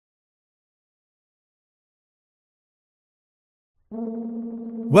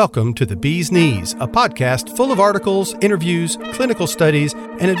Welcome to The Bee's Knees, a podcast full of articles, interviews, clinical studies,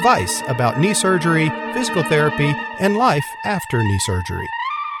 and advice about knee surgery, physical therapy, and life after knee surgery.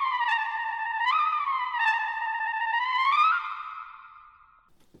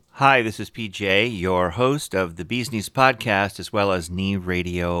 Hi, this is PJ, your host of the Bee's Knees podcast, as well as Knee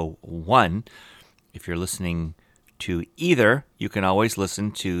Radio 1. If you're listening to either, you can always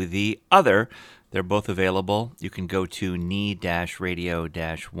listen to the other. They're both available. You can go to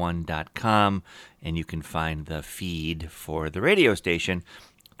knee-radio-1.com and you can find the feed for the radio station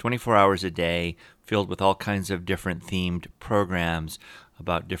 24 hours a day, filled with all kinds of different themed programs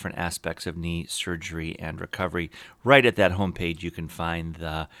about different aspects of knee surgery and recovery. Right at that homepage, you can find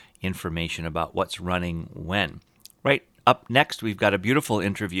the information about what's running when. Right up next, we've got a beautiful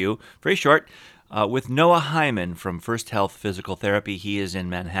interview, very short, with Noah Hyman from First Health Physical Therapy. He is in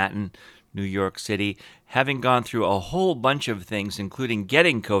Manhattan, New York City, having gone through a whole bunch of things, including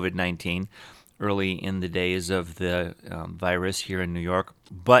getting COVID-19 early in the days of the virus here in New York.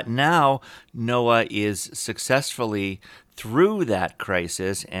 But now Noah is successfully through that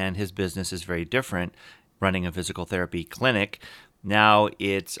crisis, and his business is very different, running a physical therapy clinic. Now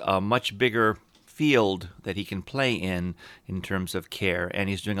it's a much bigger field that he can play in terms of care, and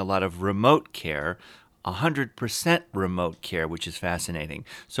he's doing a lot of remote care, 100% remote care, which is fascinating.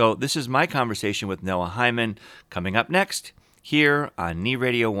 So this is my conversation with Noah Hyman, coming up next here on Knee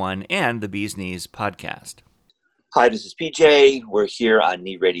Radio 1 and the Bee's Knees podcast. Hi, this is PJ. We're here on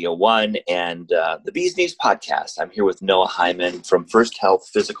Knee Radio 1 and the Bee's Knees podcast. I'm here with Noah Hyman from First Health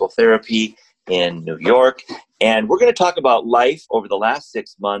Physical Therapy in New York. And we're going to talk about life over the last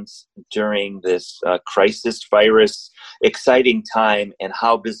 6 months during this crisis virus, exciting time, and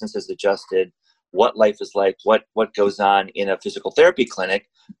how business has adjusted, what life is like, what goes on in a physical therapy clinic,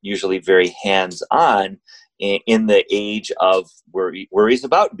 usually very hands-on, in the age of worries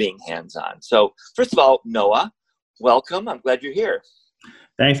about being hands-on. So first of all, Noah, welcome. I'm glad you're here.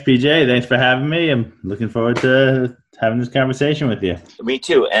 Thanks, PJ. Thanks for having me. I'm looking forward to having this conversation with you. Me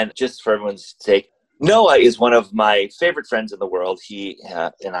too. And just for everyone's sake, Noah is one of my favorite friends in the world. He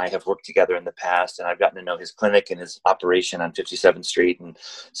and I have worked together in the past, and I've gotten to know his clinic and his operation on 57th Street. And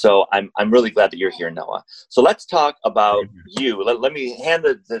so I'm really glad that you're here, Noah. So let's talk about you. Let me hand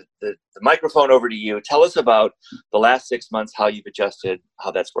the microphone over to you. Tell us about the last 6 months, how you've adjusted, how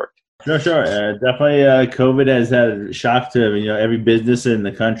that's worked. Sure. Definitely COVID has had a shock to every business in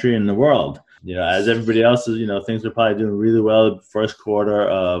the country and the world. As everybody else is, things are probably doing really well the first quarter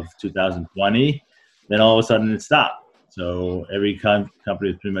of 2020. Then all of a sudden it stopped. So every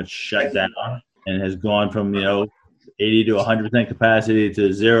company is pretty much shut down and has gone from 80 to 100% capacity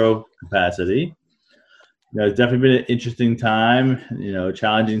to zero capacity. It's definitely been an interesting time,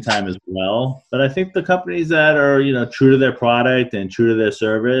 challenging time as well. But I think the companies that are true to their product and true to their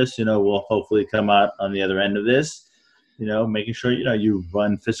service, will hopefully come out on the other end of this. Making sure you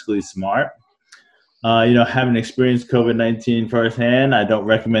run fiscally smart. Having experienced COVID-19 firsthand, I don't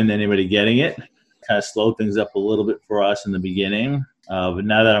recommend anybody getting it. Kind of slowed things up a little bit for us in the beginning. But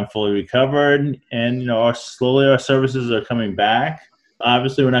now that I'm fully recovered and, slowly our services are coming back.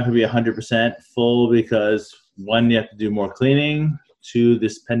 Obviously, we're not going to be 100% full because, one, you have to do more cleaning. Two,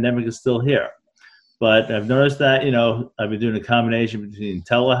 this pandemic is still here. But I've noticed that, I've been doing a combination between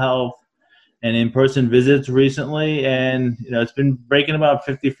telehealth and in-person visits recently. And, it's been breaking about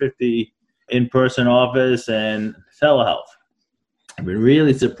 50-50 in-person office and telehealth. I've been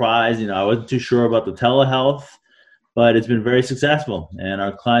really surprised. I wasn't too sure about the telehealth, but it's been very successful, and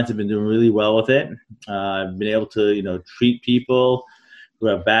our clients have been doing really well with it. I've been able to, treat people who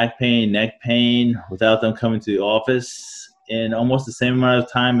have back pain, neck pain, without them coming to the office in almost the same amount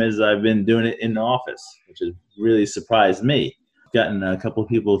of time as I've been doing it in the office, which has really surprised me. I've gotten a couple of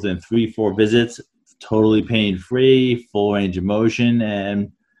people within 3-4 visits, totally pain-free, full range of motion,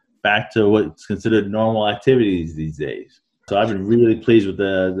 and back to what's considered normal activities these days. So I've been really pleased with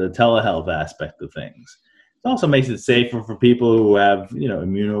the telehealth aspect of things. It also makes it safer for people who have,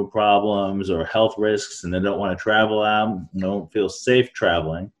 immuno problems or health risks and they don't want to travel out, don't feel safe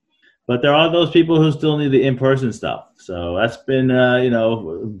traveling. But there are those people who still need the in-person stuff. So that's been, a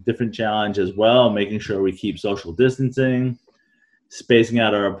different challenge as well, making sure we keep social distancing, spacing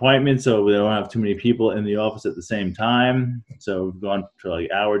out our appointments so we don't have too many people in the office at the same time. So we've gone to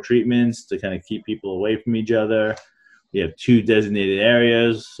hour treatments to kind of keep people away from each other. We have 2 designated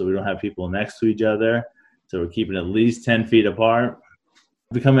areas, so we don't have people next to each other. So we're keeping at least 10 feet apart.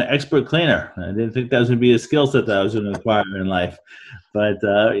 I've become an expert cleaner. I didn't think that was going to be a skill set that I was going to acquire in life. But,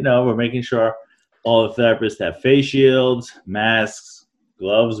 we're making sure all the therapists have face shields, masks,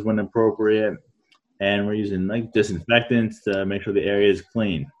 gloves when appropriate, and we're using like disinfectants to make sure the area is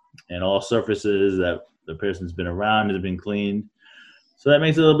clean, and all surfaces that the person's been around has been cleaned. So that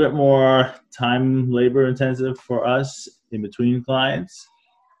makes it a little bit more time, labor intensive for us in between clients,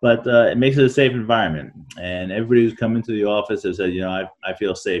 but it makes it a safe environment. And everybody who's come into the office has said, I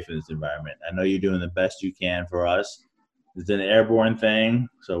feel safe in this environment. I know you're doing the best you can for us. It's an airborne thing,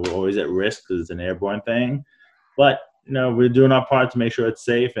 so we're always at risk because it's an airborne thing. But, we're doing our part to make sure it's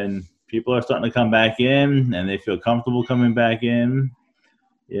safe, and people are starting to come back in, and they feel comfortable coming back in,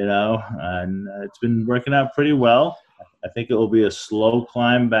 and it's been working out pretty well. I think it will be a slow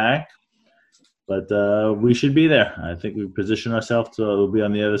climb back, but we should be there. I think we position ourselves so we'll be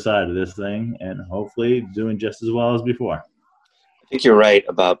on the other side of this thing and hopefully doing just as well as before. I think you're right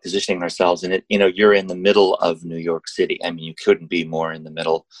about positioning ourselves. And you're in the middle of New York City. I mean, you couldn't be more in the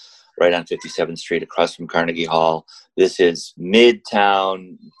middle, right on 57th Street across from Carnegie Hall. This is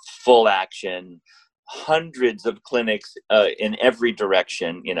Midtown, full action. Hundreds of clinics in every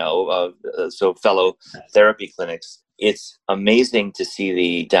direction, so fellow therapy clinics. It's amazing to see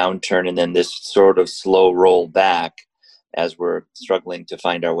the downturn and then this sort of slow roll back as we're struggling to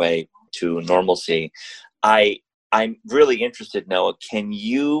find our way to normalcy. I'm really interested, Noah, can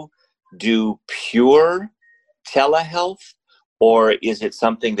you do pure telehealth, or is it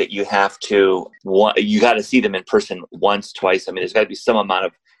something that you got to see them in person once, twice? I mean, there's got to be some amount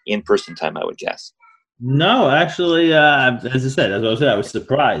of in-person time, I would guess. No, actually, as I said, I was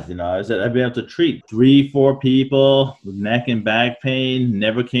surprised. I said I'd be able to treat 3-4 people with neck and back pain.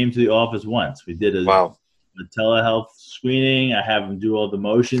 Never came to the office once. We did a telehealth screening. I have them do all the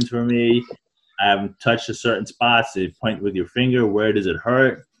motions for me. I have them touch a certain spots. They point with your finger. Where does it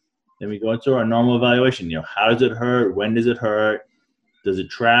hurt? Then we go into our normal evaluation. How does it hurt? When does it hurt? Does it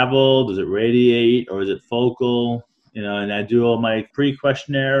travel? Does it radiate? Or is it focal? And I do all my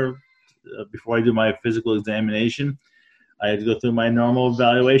pre-questionnaire. Before I do my physical examination, I have to go through my normal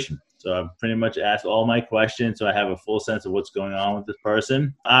evaluation. So I've pretty much asked all my questions, so I have a full sense of what's going on with this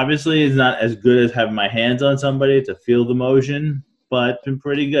person. Obviously, it's not as good as having my hands on somebody to feel the motion, but it's been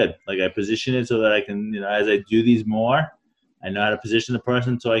pretty good. Like, I position it so that I can, as I do these more, I know how to position the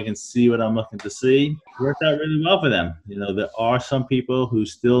person so I can see what I'm looking to see. It worked out really well for them. There are some people who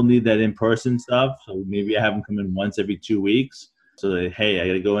still need that in-person stuff, so maybe I have them come in once every 2 weeks. So that, hey, I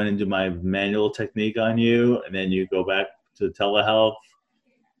got to go in and do my manual technique on you, and then you go back to telehealth.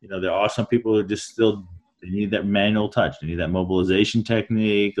 There are some people who just still, they need that manual touch. They need that mobilization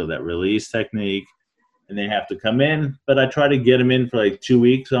technique or that release technique, and they have to come in. But I try to get them in for like 2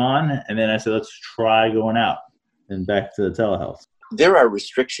 weeks on, and then I said, let's try going out and back to the telehealth. There are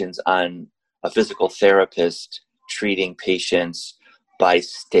restrictions on a physical therapist treating patients by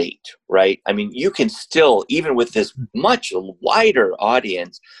state, right? I mean, you can still, even with this much wider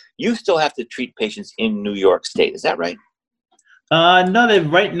audience, you still have to treat patients in New York State. Is that right? No,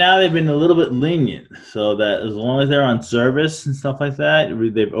 right now they've been a little bit lenient, so that as long as they're on service and stuff like that,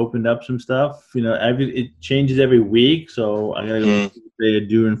 they've opened up some stuff. It changes every week, so I gotta go see what they're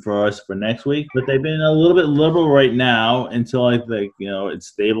doing for us for next week. But they've been a little bit liberal right now until I think it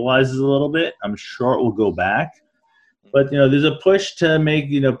stabilizes a little bit. I'm sure it will go back. But, there's a push to make,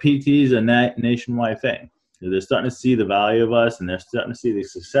 PTs a nationwide thing. They're starting to see the value of us, and they're starting to see the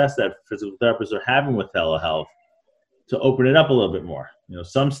success that physical therapists are having with telehealth to open it up a little bit more.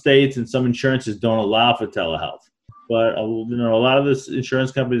 Some states and some insurances don't allow for telehealth. But, a lot of the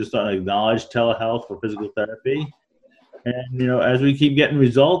insurance companies are starting to acknowledge telehealth for physical therapy. And, as we keep getting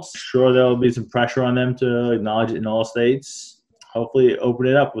results, sure, there'll be some pressure on them to acknowledge it in all states. Hopefully open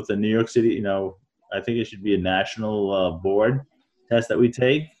it up with the New York City, I think it should be a national board test that we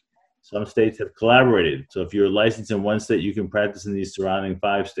take. Some states have collaborated. So if you're licensed in one state, you can practice in these surrounding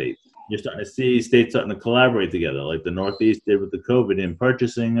 5 states. You're starting to see states starting to collaborate together, like the Northeast did with the COVID in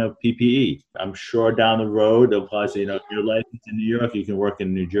purchasing of PPE. I'm sure down the road, they'll probably say, if you're licensed in New York, you can work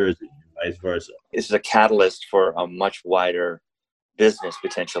in New Jersey, and vice versa. This is a catalyst for a much wider business,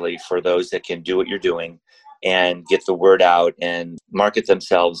 potentially, for those that can do what you're doing and get the word out and market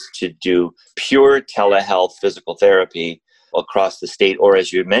themselves to do pure telehealth physical therapy across the state, or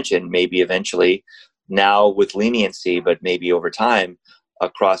as you mentioned, maybe eventually now with leniency, but maybe over time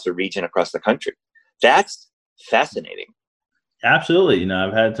across a region, across the country. That's fascinating. Absolutely.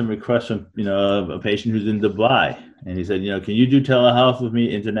 I've had some requests from, a patient who's in Dubai, and he said, can you do telehealth with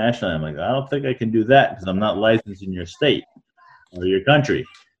me internationally? I'm like, I don't think I can do that because I'm not licensed in your state or your country.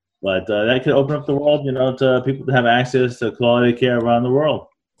 But that could open up the world, to people to have access to quality care around the world.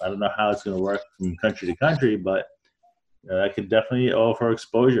 I don't know how it's going to work from country to country, but that could definitely offer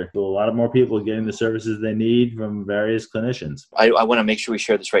exposure to a lot of more people getting the services they need from various clinicians. I want to make sure we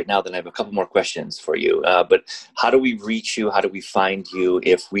share this right now. Then I have a couple more questions for you. But how do we reach you? How do we find you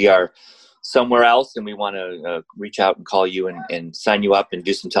if we are somewhere else and we want to reach out and call you and sign you up and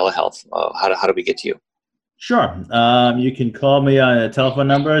do some telehealth? How do we get to you? Sure. You can call me on a telephone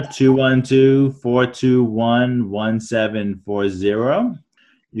number, 212-421-1740.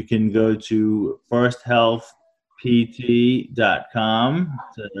 You can go to firsthealthpt.com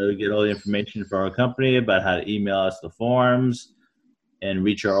to get all the information for our company about how to email us the forms and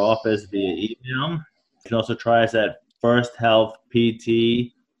reach our office via email. You can also try us at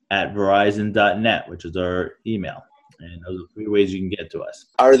firsthealthpt@verizon.net, which is our email. And those are 3 ways you can get to us.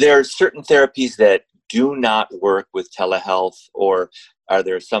 Are there certain therapies that do not work with telehealth, or are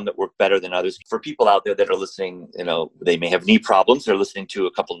there some that work better than others? For people out there that are listening, they may have knee problems. They're listening to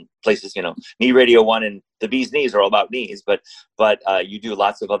a couple places, Knee Radio 1 and the Bee's Knees are all about knees, but you do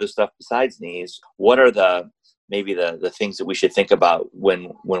lots of other stuff besides knees. What are the things that we should think about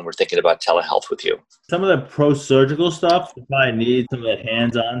when we're thinking about telehealth with you? Some of the pro-surgical stuff, you probably need some of that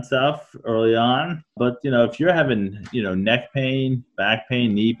hands-on stuff early on. But, if you're having, neck pain, back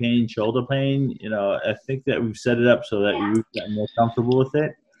pain, knee pain, shoulder pain, I think that we've set it up so that you've gotten more comfortable with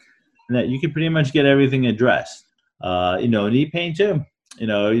it and that you can pretty much get everything addressed. Knee pain too.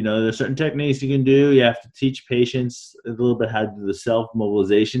 There's certain techniques you can do. You have to teach patients a little bit how to do the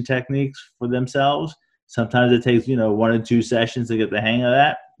self-mobilization techniques for themselves. Sometimes it takes, 1 or 2 sessions to get the hang of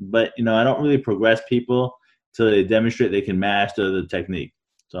that. But, I don't really progress people till they demonstrate they can master the technique.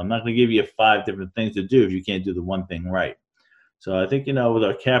 So I'm not going to give you 5 different things to do if you can't do the one thing right. So I think, with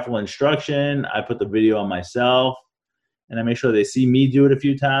our careful instruction, I put the video on myself and I make sure they see me do it a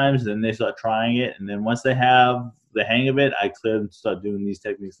few times, and then they start trying it. And then once they have the hang of it, I clear them to start doing these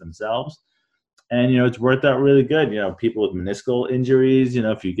techniques themselves. And, it's worked out really good. People with meniscal injuries,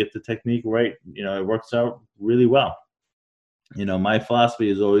 if you get the technique right, it works out really well. My philosophy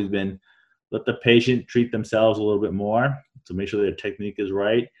has always been let the patient treat themselves a little bit more to make sure their technique is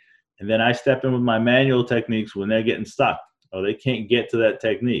right. And then I step in with my manual techniques when they're getting stuck or they can't get to that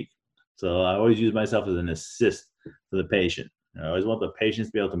technique. So I always use myself as an assist for the patient. I always want the patients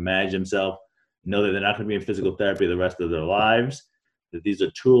to be able to manage themselves, know that they're not going to be in physical therapy the rest of their lives, that these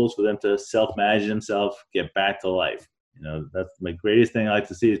are tools for them to self-manage themselves, get back to life. That's my greatest thing I like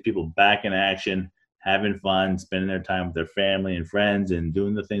to see is people back in action, having fun, spending their time with their family and friends and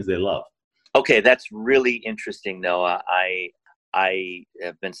doing the things they love. Okay, that's really interesting, Noah. I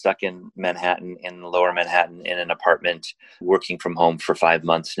have been stuck in Manhattan, in lower Manhattan, in an apartment, working from home for 5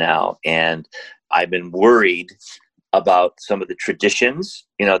 months now. And I've been worried about some of the traditions,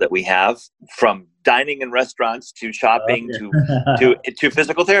 that we have, from dining in restaurants to shopping to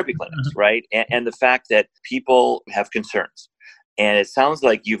physical therapy clinics, right? And the fact that people have concerns. And it sounds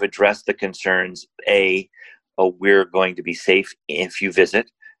like you've addressed the concerns. We're going to be safe if you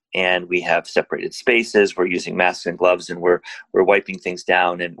visit, and we have separated spaces. We're using masks and gloves, and we're wiping things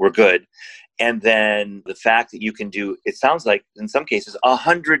down, and we're good. And then the fact that you can do, it sounds like in some cases,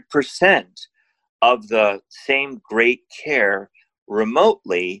 100% of the same great care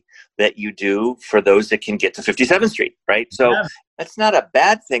remotely that you do for those that can get to 57th Street, right? So That's not a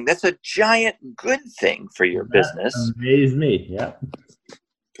bad thing. That's a giant good thing for your business. Amazed me, yeah.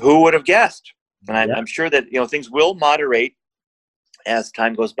 Who would have guessed? And I'm sure that things will moderate as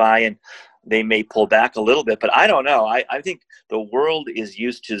time goes by, and they may pull back a little bit, but I don't know. I think the world is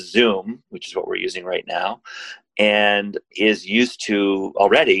used to Zoom, which is what we're using right now, and is used to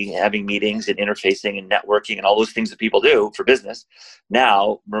already having meetings and interfacing and networking and all those things that people do for business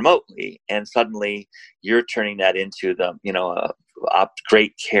now remotely. And suddenly you're turning that into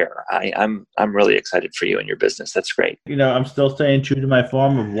great care. I'm really excited for you and your business. That's great. I'm still staying true to my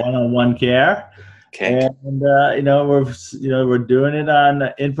form of one-on-one care. Okay. And we're doing it on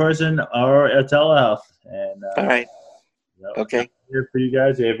in person or telehealth. And all right. Okay. Here for you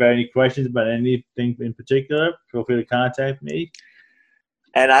guys. If you have any questions about anything in particular, feel free to contact me.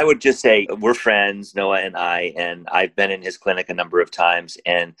 And I would just say we're friends, Noah and I've been in his clinic a number of times,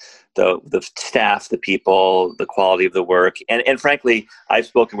 and the staff, the people, the quality of the work, and frankly, I've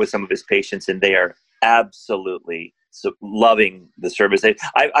spoken with some of his patients, and they are absolutely loving the service.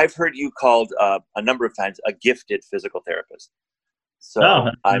 I've heard you called a number of times a gifted physical therapist. So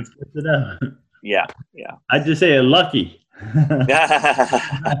that's good to know. Yeah. I'd just say lucky.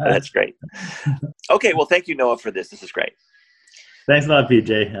 That's great. Okay, well, thank you, Noah, for this. This is great. Thanks a lot,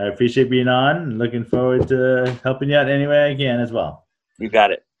 PJ. I appreciate being on. Looking forward to helping you out any way I can as well. You got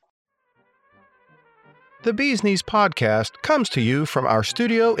it. The Bee's Knees podcast comes to you from our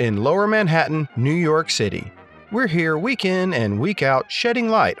studio in Lower Manhattan, New York City. We're here week in and week out shedding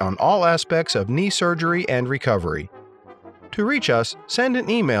light on all aspects of knee surgery and recovery. To reach us, send an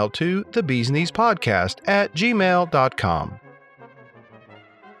email to thebeeskneespodcast@gmail.com.